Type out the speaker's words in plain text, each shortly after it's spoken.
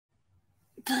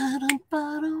Hey,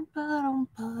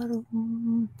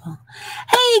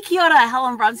 kia ora,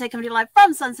 Helen Brahms here, coming to you live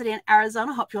from Sun City in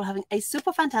Arizona. Hope you're having a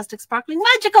super fantastic, sparkling,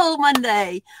 magical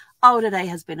Monday. Oh, today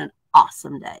has been an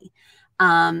awesome day.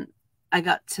 I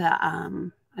got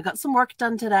some work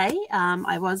done today. I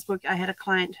had a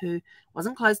client who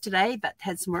wasn't closed today, but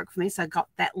had some work for me, so I got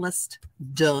that list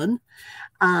done.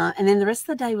 And then the rest of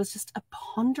the day was just a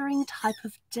pondering type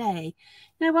of day.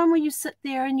 You know, one where you sit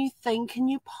there and you think and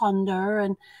you ponder.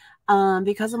 And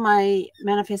because of my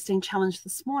manifesting challenge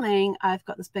this morning, I've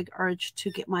got this big urge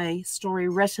to get my story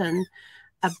written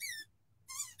without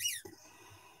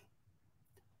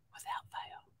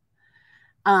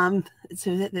fail.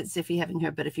 So that's if you're having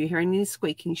her, but if you're hearing any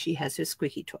squeaking, she has her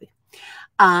squeaky toy.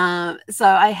 So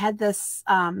I had this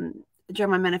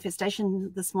during my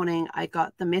manifestation this morning. I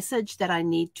got the message that I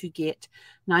need to get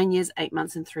 9 years, 8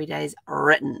 months, and 3 days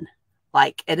written.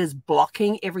 Like, it is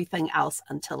blocking everything else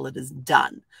until it is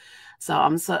done. So I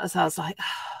was like,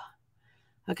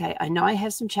 oh, okay, I know I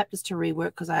have some chapters to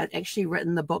rework because I had actually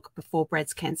written the book before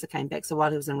Brad's cancer came back, so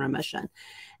while he was in remission.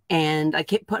 And I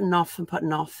kept putting off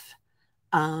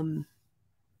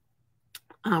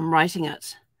writing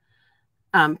it.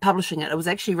 Publishing it. It was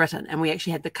actually written, and we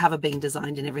actually had the cover being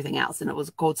designed and everything else, and it was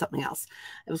called something else.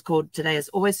 It was called Today is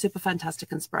Always Super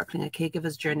Fantastic and Sparkling, a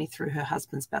Caregiver's Journey Through Her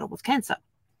Husband's Battle with Cancer.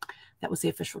 That was the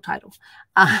official title.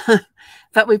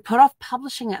 But we put off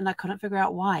publishing it, and I couldn't figure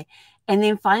out why. And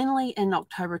then finally in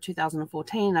October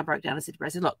 2014, I broke down and said to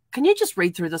Brad, I said, look, can you just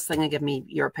read through this thing and give me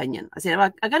your opinion? I said, I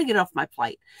got to get it off my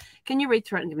plate. Can you read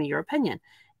through it and give me your opinion?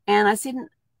 And I said,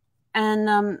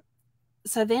 and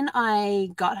so then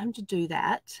I got him to do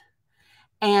that.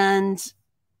 And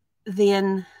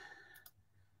then,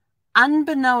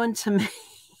 unbeknown to me,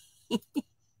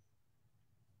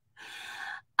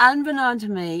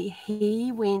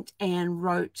 he went and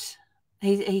wrote.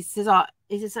 He says, well,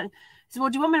 do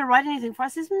you want me to write anything for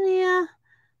us? I says, yeah,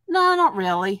 no, not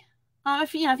really.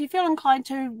 If you feel inclined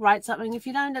to write something, if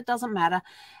you don't, it doesn't matter.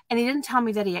 And he didn't tell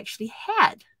me that he actually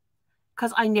had,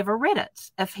 because I never read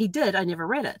it. If he did, I never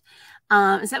read it.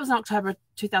 So that was in October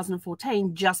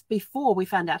 2014, just before we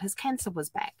found out his cancer was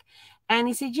back. And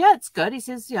he said, yeah, it's good. He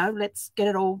says, let's get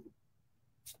it all,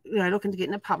 looking to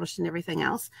getting it published and everything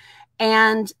else.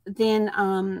 And then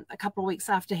a couple of weeks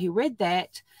after he read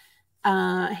that,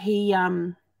 we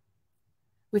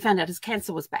found out his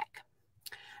cancer was back.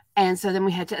 And so then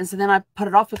I put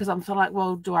it off because I'm sort of like,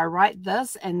 well, do I write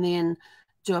this and then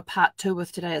do a part 2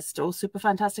 with Today is Still Super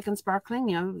Fantastic and Sparkling,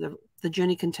 the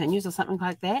journey continues or something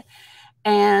like that.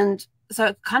 And so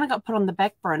it kind of got put on the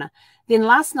back burner. Then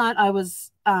last night I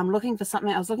was looking for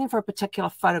something. I was looking for a particular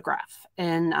photograph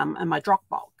in my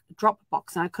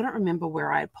Dropbox, and I couldn't remember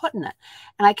where I had put in it.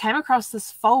 And I came across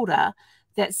this folder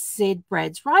that said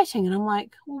Brad's writing, and I'm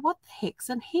like, well, what the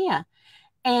heck's in here?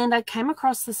 And I came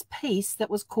across this piece that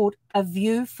was called A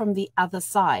View from the Other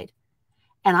Side,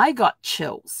 and I got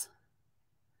chills.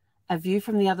 A View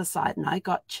from the Other Side, and I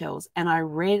got chills. And I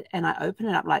read and I opened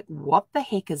it up like, what the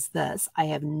heck is this? I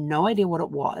have no idea what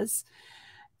it was.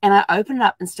 And I opened it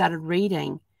up and started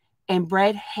reading, and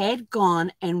Brad had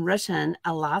gone and written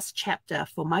a last chapter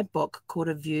for my book called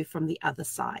A View from the Other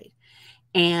Side.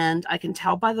 And I can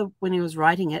tell by when he was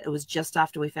writing it, it was just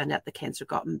after we found out the cancer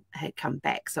had come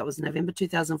back. So it was November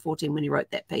 2014 when he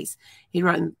wrote that piece. He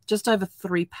wrote just over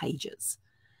 3 pages.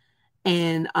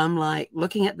 And I'm like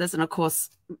looking at this, and of course,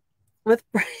 with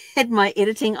Brad, my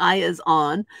editing eye is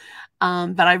on.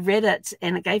 But I read it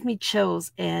and it gave me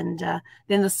chills. And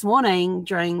then this morning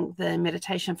during the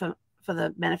meditation for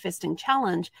the manifesting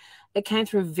challenge, it came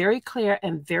through very clear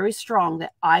and very strong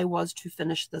that I was to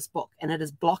finish this book, and it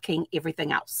is blocking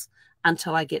everything else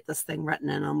until I get this thing written.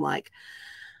 And I'm like,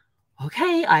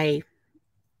 okay, I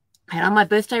had on my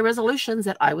birthday resolutions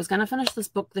that I was going to finish this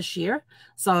book this year,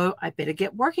 so I better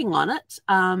get working on it.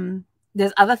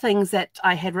 There's other things that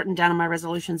I had written down in my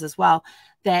resolutions as well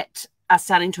that are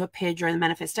starting to appear during the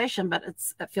manifestation, but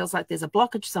it feels like there's a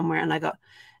blockage somewhere. And I got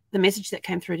the message that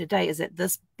came through today is that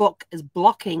this book is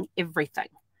blocking everything.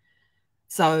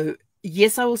 So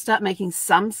yes, I will start making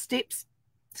some steps,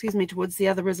 towards the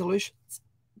other resolutions.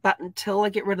 But until I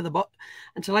get rid of the book,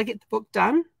 until I get the book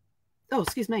done,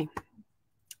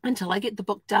 until I get the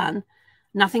book done,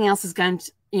 nothing else is going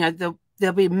to,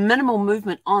 there'll be minimal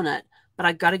movement on it, but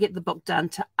I got to get the book done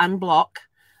to unblock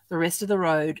the rest of the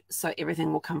road so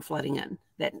everything will come flooding in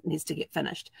that needs to get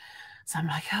finished. So I'm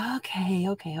like,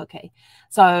 okay.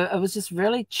 So it was just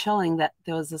really chilling that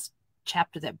there was this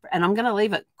chapter and I'm going to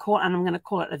leave it and I'm going to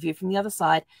call it A View from the Other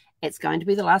Side. It's going to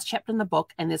be the last chapter in the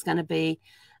book, and there's going to be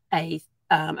a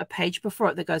a page before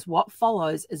it that goes, what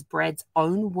follows is Brad's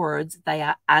own words. They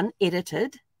are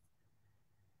unedited.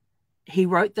 He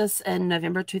wrote this in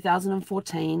November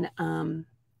 2014.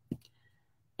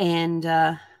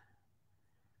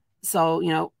 So, you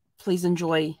know, please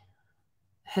enjoy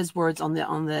his words on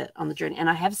the journey. And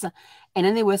I have some, and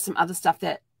then there was some other stuff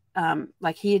that,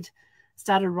 like he had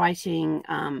started writing,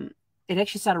 it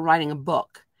actually started writing a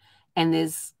book, and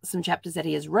there's some chapters that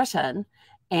he has written.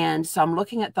 And so I'm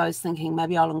looking at those thinking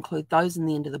maybe I'll include those in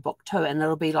the end of the book too. And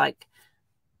it'll be like,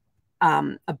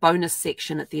 a bonus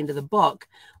section at the end of the book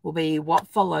will be what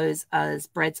follows as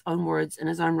Brad's own words in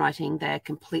his own writing. They are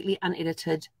completely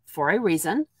unedited for a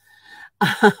reason,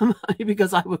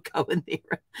 because I would go in there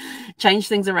and change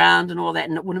things around and all that,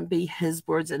 and it wouldn't be his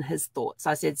words and his thoughts.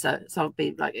 I said so it'd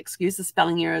be like, excuse the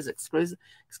spelling errors, excuse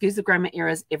the grammar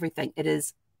errors, everything. It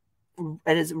is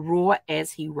raw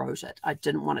as he wrote it. I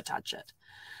didn't want to touch it.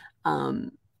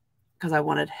 Because I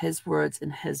wanted his words in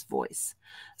his voice.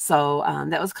 So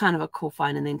that was kind of a cool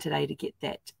find. And then today to get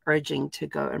that urging to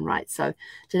go and write. So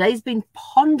today's been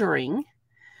pondering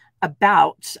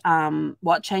about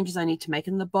what changes I need to make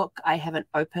in the book. I haven't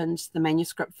opened the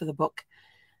manuscript for the book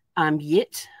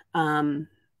yet. I'm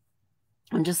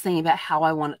just thinking about how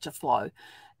I want it to flow,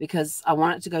 because I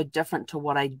want it to go different to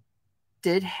what I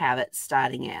did have it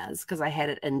starting as, because I had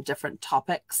it in different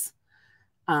topics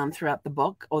throughout the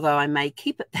book, although I may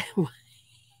keep it that way.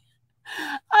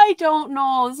 I don't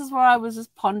know. This is where I was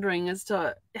just pondering as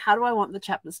to how do I want the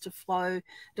chapters to flow?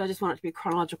 Do I just want it to be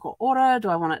chronological order? Do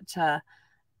I want it to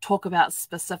talk about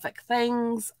specific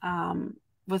things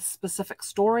with specific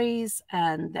stories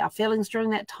and our feelings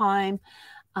during that time?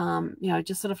 You know,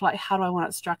 just sort of like, how do I want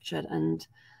it structured? And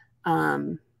I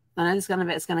know it's going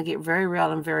to get very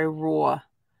real and very raw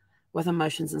with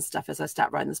emotions and stuff as I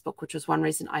start writing this book, which was one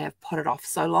reason I have put it off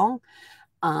so long.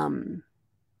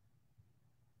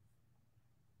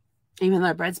 Even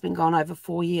though Brad's been gone over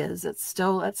 4 years, it's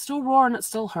still raw and it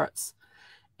still hurts.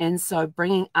 And so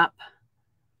bringing up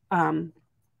that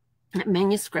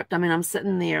manuscript, I mean, I'm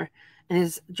sitting there and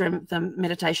there's during the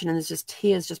meditation and there's just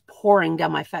tears just pouring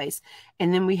down my face.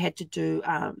 And then we had to do,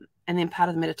 and then part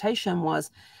of the meditation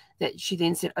was that she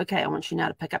then said, okay, I want you now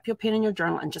to pick up your pen and your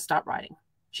journal and just start writing.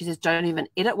 She says, don't even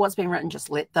edit what's being written. Just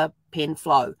let the pen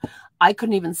flow. I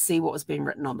couldn't even see what was being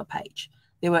written on the page.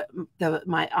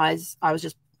 My eyes were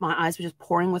just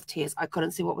pouring with tears. I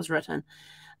couldn't see what was written.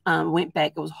 Went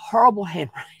back. It was horrible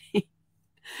handwriting.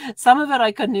 Some of it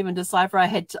I couldn't even decipher. I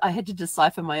had to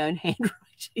decipher my own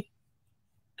handwriting.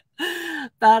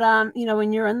 But you know,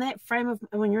 when you're in that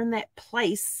when you're in that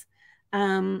place,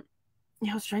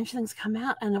 you know, strange things come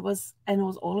out, and it was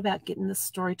all about getting this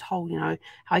story told. You know,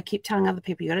 how I keep telling other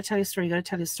people, you got to tell your story, you got to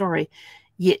tell your story.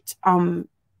 Yet,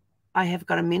 I have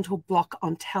got a mental block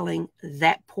on telling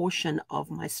that portion of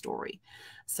my story.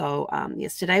 So,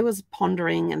 yes, today was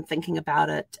pondering and thinking about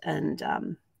it, and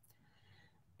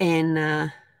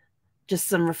just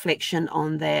some reflection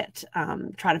on that,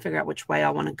 trying to figure out which way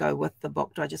I want to go with the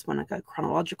book. Do I just want to go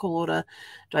chronological order?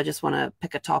 Do I just want to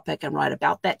pick a topic and write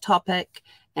about that topic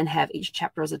and have each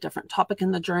chapter as a different topic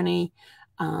in the journey?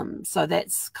 So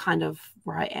that's kind of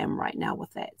where I am right now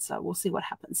with that. So we'll see what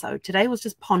happens. So today was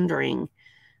just pondering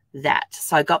that.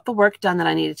 So I got the work done that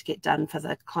I needed to get done for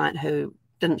the client who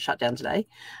didn't shut down today,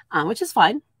 which is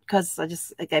fine, because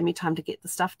it gave me time to get the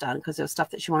stuff done, because there was stuff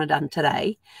that she wanted done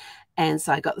today. And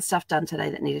so I got the stuff done today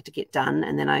that needed to get done.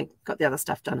 And then I got the other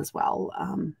stuff done as well.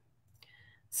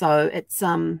 So it's,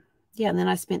 yeah. And then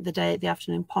I spent the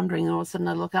afternoon pondering, and all of a sudden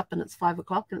I look up and it's 5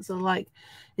 o'clock, and it's sort of like,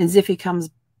 and Zeffie comes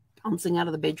bouncing out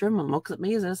of the bedroom and looks at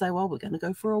me as I say, well, we're going to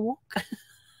go for a walk.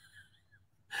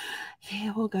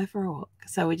 Yeah, we'll go for a walk.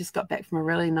 So we just got back from a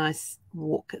really nice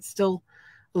walk. It's still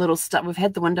a little stuck. We've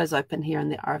had the windows open here in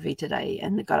the RV today,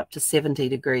 and it got up to 70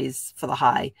 degrees for the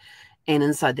high. And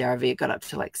inside the RV, it got up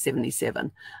to like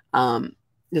 77,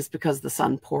 just because the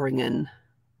sun pouring in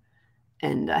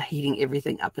and heating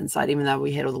everything up inside. Even though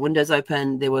we had all the windows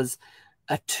open, there was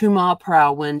a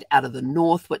 2-mile-per-hour wind out of the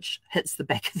north, which hits the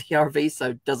back of the RV,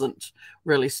 so doesn't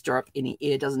really stir up any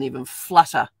air, doesn't even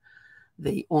flutter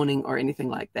the awning or anything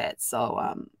like that. So,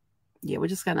 yeah, we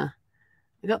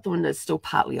got the windows still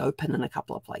partly open in a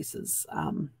couple of places,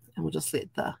 and we'll just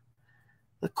let the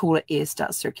cooler air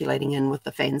start circulating in with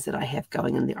the fans that I have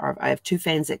going in the RV. I have 2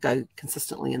 fans that go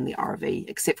consistently in the RV,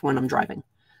 except for when I'm driving.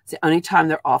 It's the only time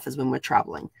they're off is when we're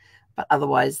traveling, but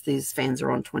otherwise these fans are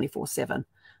on 24/7.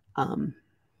 I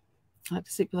like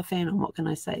to sleep with a fan on, what can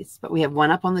I say? But we have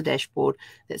one up on the dashboard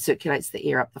that circulates the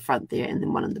air up the front there, and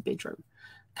then one in the bedroom.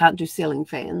 Can't do ceiling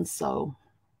fans, so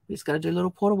we just got to do little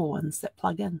portable ones that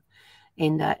plug in,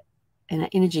 and an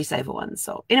energy saver one.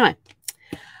 So anyway,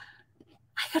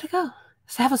 I gotta go.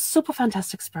 So have a super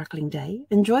fantastic sparkling day.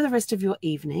 Enjoy the rest of your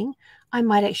evening. I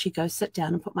might actually go sit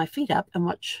down and put my feet up and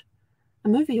watch a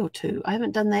movie or two. I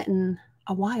haven't done that in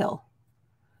a while.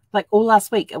 Like all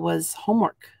last week, it was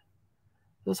homework.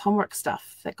 It was homework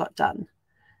stuff that got done.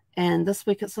 And this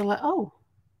week it's sort of like, oh,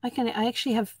 I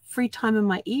actually have free time in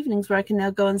my evenings where I can now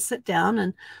go and sit down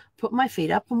and put my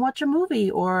feet up and watch a movie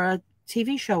or a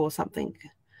TV show or something.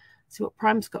 See what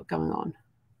Prime's got going on.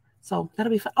 So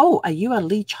that'll be fun. Oh, are you a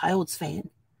Lee Childs fan?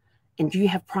 And do you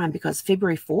have Prime? Because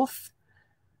February 4th,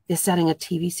 they're starting a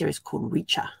TV series called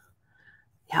Reacher.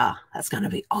 Yeah, that's going to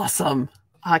be awesome.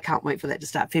 I can't wait for that to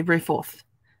start. February 4th,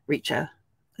 Reacher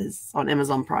is on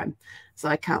Amazon Prime. So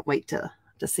I can't wait to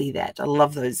see that. I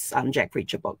love those Jack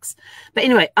Reacher books. But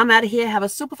anyway, I'm out of here. Have a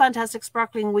super fantastic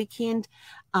sparkling weekend.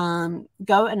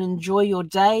 Go and enjoy your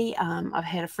day. I've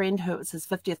had a friend who it's his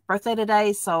 50th birthday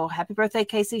today. So happy birthday,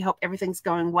 Casey. Hope everything's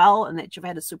going well and that you've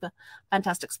had a super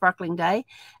fantastic sparkling day.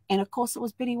 And of course, it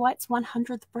was Betty White's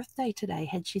 100th birthday today,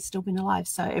 had she still been alive.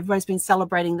 So everybody's been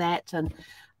celebrating that. And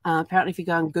apparently if you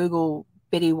go and Google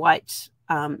Betty White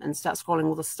and start scrolling,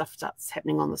 all the stuff starts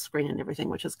happening on the screen and everything,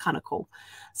 which is kind of cool.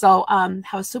 So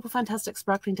have a super fantastic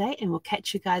sparkling day, and we'll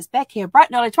catch you guys back here bright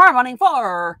and early tomorrow morning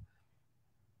for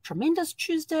Tremendous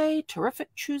Tuesday,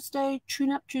 Terrific Tuesday,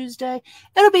 Tune-Up Tuesday.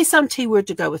 It'll be some T word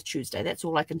to go with Tuesday. That's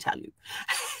all I can tell you.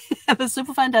 Have a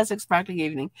super fantastic sparkling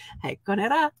evening. Hey,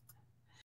 konera.